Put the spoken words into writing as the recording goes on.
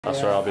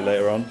That's where I'll be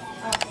later on.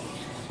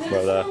 Right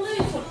there.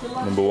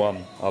 Number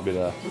 1, I'll be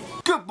there.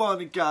 Good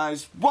morning,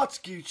 guys. What's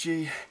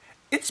Gucci?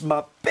 It's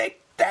my big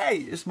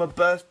day. It's my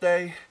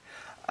birthday.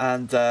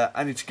 And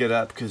I need to get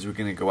up because we're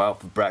going to go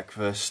out for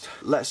breakfast.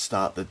 Let's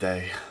start the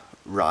day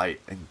right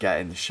and get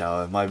in the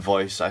shower. My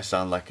voice, I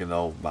sound like an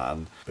old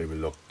man. Baby,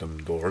 lock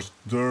them doors,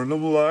 turn the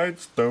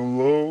lights down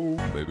low.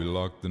 Baby,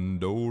 lock the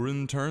door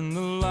and turn the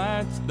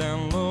lights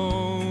down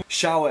low.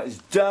 Shower is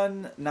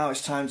done. Now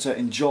it's time to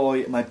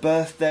enjoy my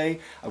birthday.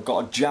 I've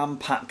got a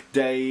jam-packed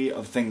day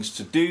of things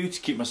to do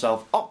to keep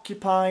myself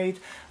occupied.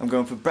 I'm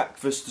going for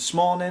breakfast this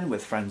morning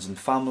with friends and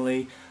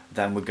family.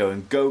 Then we're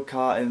going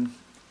go-karting.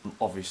 I'm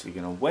obviously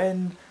going to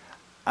win.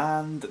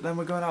 And then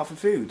we're going out for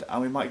food, and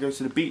we might go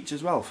to the beach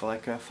as well for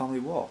like a family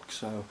walk.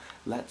 So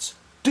let's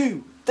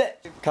do this.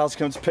 Carl's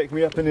come to pick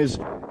me up in his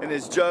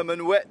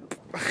German whip.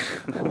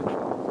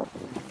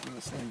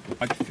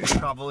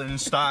 Travelling in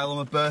style on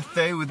my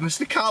birthday with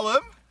Mr.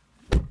 Callum.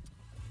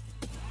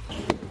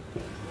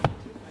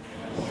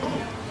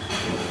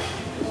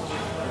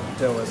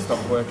 Until it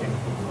stopped working.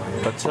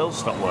 The till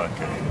stopped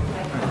working.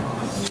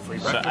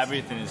 So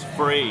everything is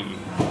free.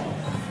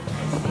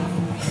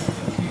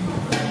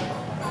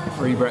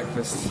 Free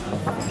breakfast.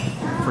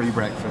 Free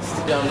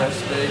breakfast. Down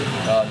recipe.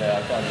 Oh no,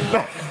 I can't do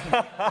that.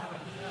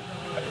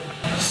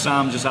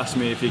 Sam just asked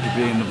me if he could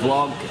be in the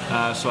vlog,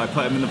 so I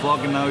put him in the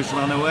vlog and now he's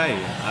run away.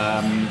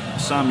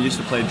 Sam used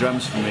to play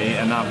drums for me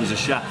and now he's a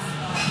chef.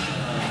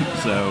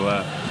 So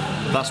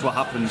that's what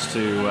happens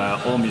to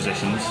all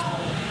musicians.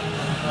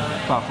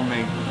 Apart from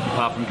me.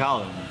 Apart from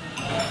Callum.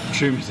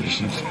 True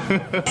musicians.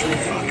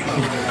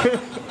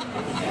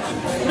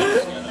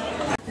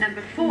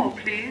 Number 4,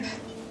 please.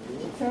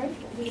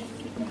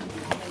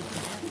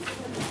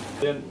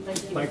 Thank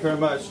you very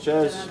much,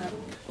 cheers.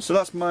 So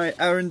that's my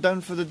errand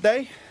done for the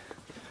day.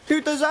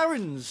 Who does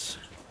errands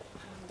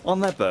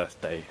on their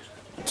birthday?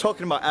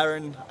 Talking about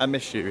Aaron, I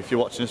miss you. If you're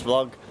watching this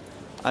vlog,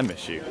 I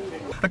miss you.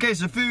 Okay,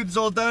 so food's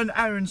all done,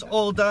 errands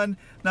all done.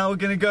 Now we're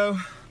gonna go,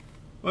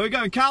 where are we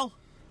going, Cal?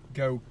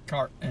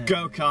 Go-karting.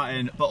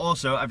 Go-karting, but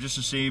also I've just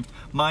received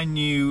my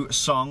new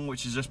song,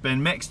 which has just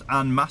been mixed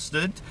and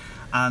mastered.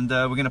 And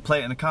we're going to play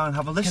it in the car and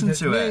have a listen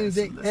to it.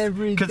 Music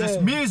every day. Because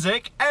it's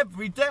music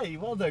every day.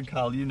 Well done,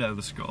 Carl, you know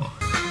the score.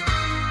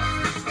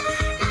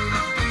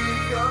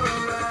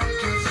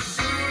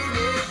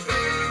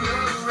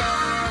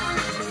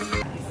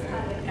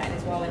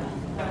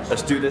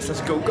 Let's do this,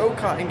 let's go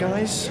go-karting,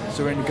 guys.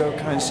 So we're in the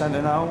go-karting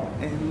centre now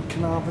in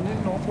Carnarvon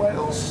in North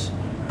Wales.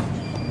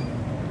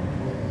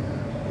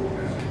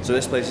 So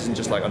this place isn't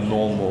just like a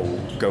normal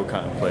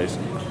go-karting place,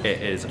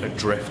 it is a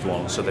drift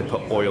one. So they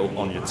put oil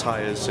on your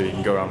tyres so you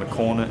can go around the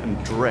corner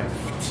and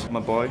drift. My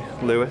boy,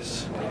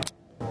 Lewis,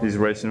 he's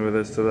racing with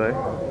us today.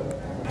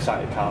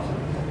 Excited, Carl?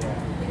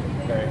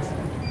 Very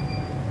excited.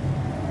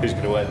 Who's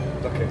going to win?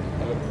 Okay,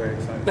 I look very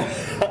excited.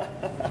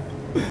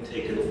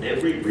 Taken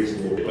every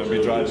reasonable When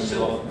we drive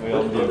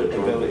beyond the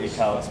ability,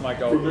 Carl. That's my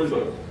goal.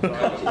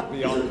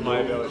 Beyond my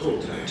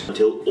ability.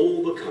 until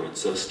all the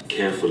carts are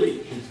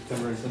carefully.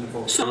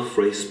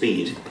 Halfway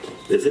speed.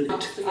 There's a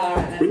net.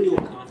 Bring your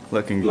car.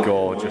 Looking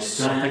gorgeous.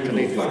 You are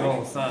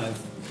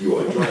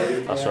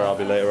driving. That's where I'll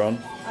be later on.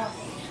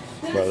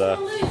 Right there.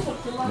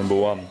 Number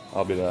 1,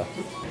 I'll be there.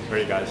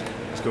 Ready, guys?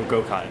 Let's go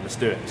go-karting. Let's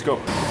do it. Let's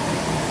go.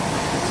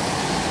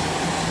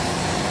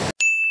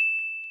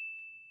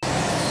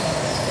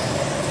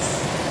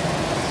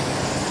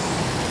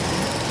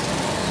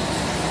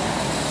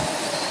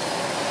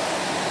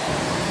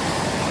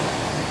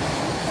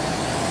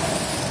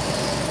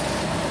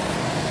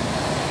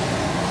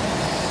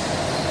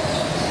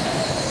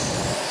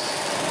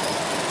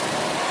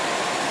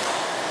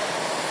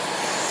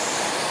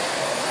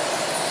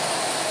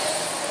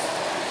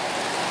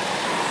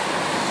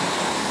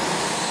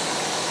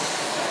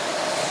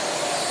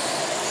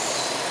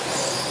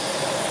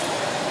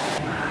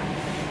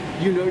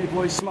 You know your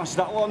boy smashed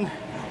that one.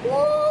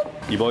 Whoa.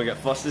 Your boy get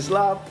fastest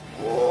lap.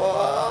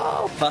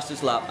 Whoa.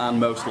 Fastest lap and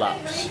most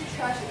laps.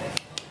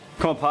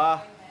 Come on,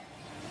 Pa.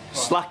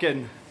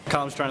 Slacking.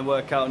 Calum's trying to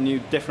work out new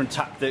different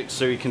tactics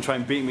so he can try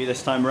and beat me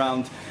this time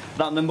around.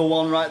 That number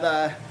 1 right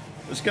there,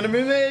 it's gonna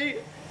be me.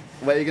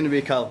 Where are you gonna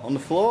be, Cal? On the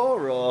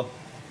floor or? I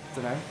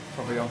don't know,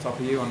 probably on top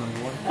of you on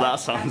number 1. That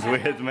sounds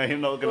weird, mate,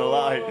 I'm not gonna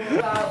lie.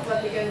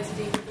 When we go into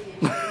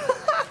DVD.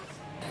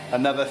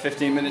 Another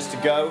 15 minutes to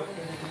go.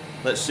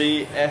 Let's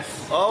see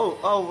if...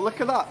 Oh,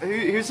 look at that.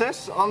 Who's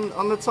this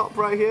on the top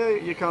right here?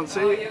 You can't see.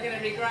 Oh, you're going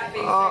to regret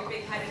being so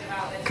big-headed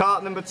about this.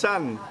 Cart number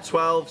 10.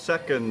 12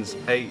 seconds.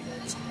 8.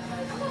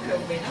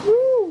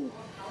 Woo!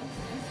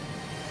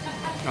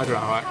 I don't know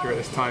how accurate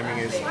this timing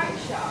is.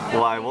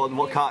 Why?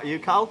 What cart are you,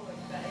 Cal?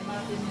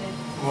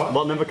 What?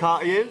 What number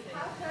cart are you?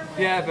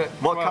 Yeah, but...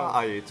 What 12. cart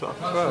are you? 12.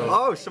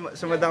 Oh,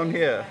 somewhere down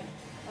here.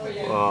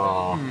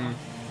 Oh.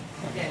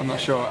 I'm not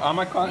sure. Am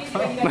I quite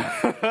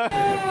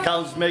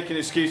Cal's making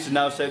excuses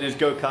now saying his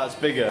go-kart's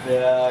bigger.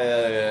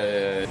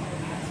 Yeah.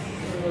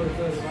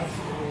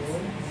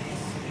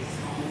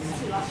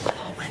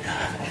 Oh my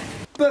God.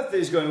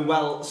 Birthday's going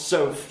well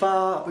so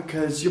far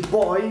because your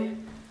boy,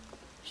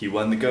 He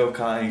won the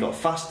go-kart and he got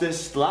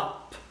fastest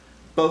lap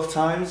both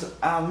times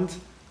and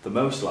the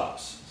most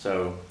laps.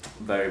 So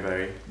very,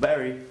 very,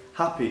 very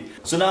happy.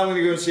 So now I'm going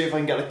to go and see if I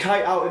can get the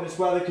kite out in this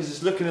weather because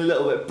it's looking a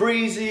little bit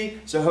breezy.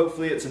 So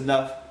hopefully it's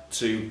enough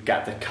to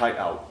get the kite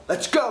out.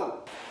 Let's go!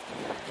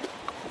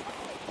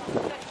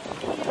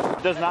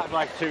 He doesn't act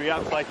like 2, he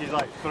acts like he's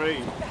like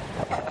 3.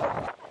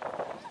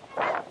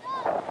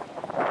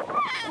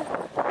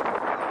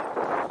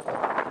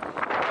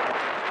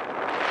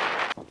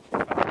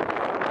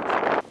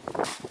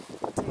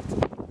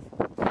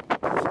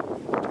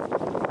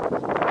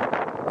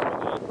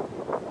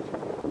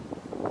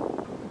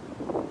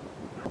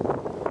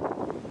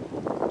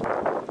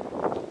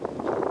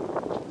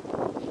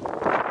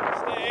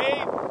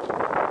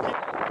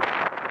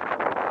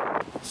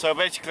 So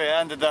basically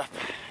I ended up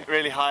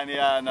really high in the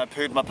air and I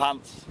pooed my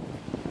pants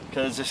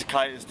because this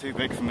kite is too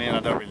big for me and I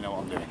don't really know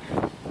what I'm doing.